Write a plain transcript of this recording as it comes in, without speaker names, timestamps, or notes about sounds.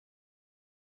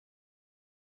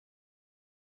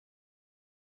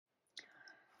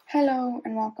Hello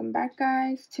and welcome back,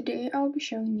 guys. Today I'll be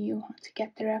showing you how to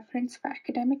get the reference for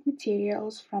academic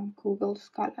materials from Google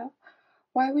Scholar.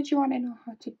 Why would you want to know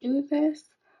how to do this?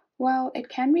 Well, it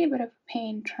can be a bit of a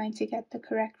pain trying to get the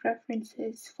correct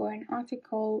references for an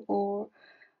article or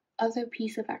other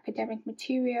piece of academic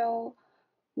material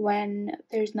when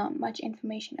there's not much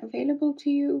information available to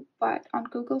you, but on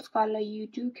Google Scholar you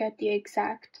do get the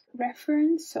exact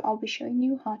reference, so I'll be showing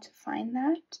you how to find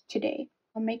that today.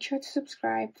 Make sure to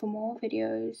subscribe for more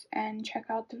videos and check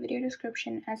out the video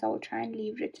description as I will try and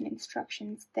leave written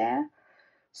instructions there.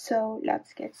 So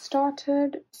let's get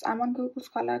started. I'm on Google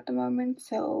Scholar at the moment,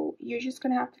 so you're just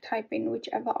going to have to type in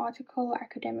whichever article or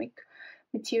academic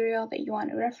material that you want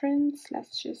to reference.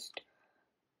 Let's just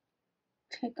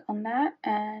click on that,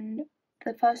 and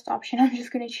the first option, I'm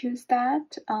just going to choose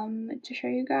that to show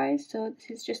you guys. So this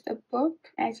is just a book.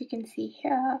 As you can see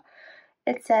here,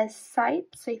 it says cite,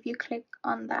 so if you click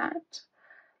on that,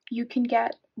 you can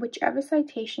get whichever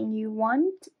citation you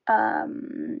want.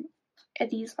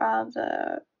 These are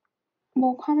the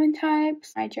more common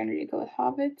types. I generally go with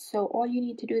Harvard, so all you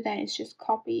need to do then is just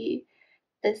copy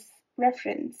this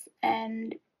reference,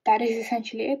 and that is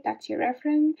essentially it. That's your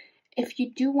reference. If you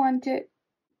do want it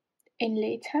in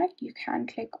LaTeX, you can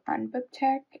click on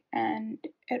BibTeX and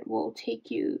it will take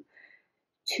you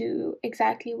to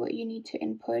exactly what you need to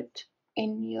input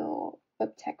in your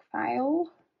BibTeX file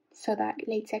so that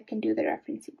LaTeX can do the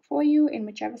referencing for you in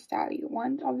whichever style you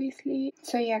want, obviously.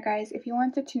 So yeah, guys, if you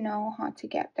wanted to know how to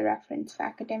get the reference for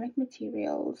academic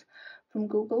materials from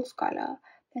Google Scholar,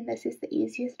 then this is the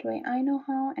easiest way I know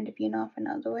how, and if you know of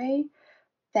another way,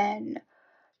 then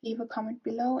leave a comment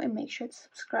below and make sure to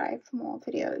subscribe for more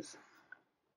videos.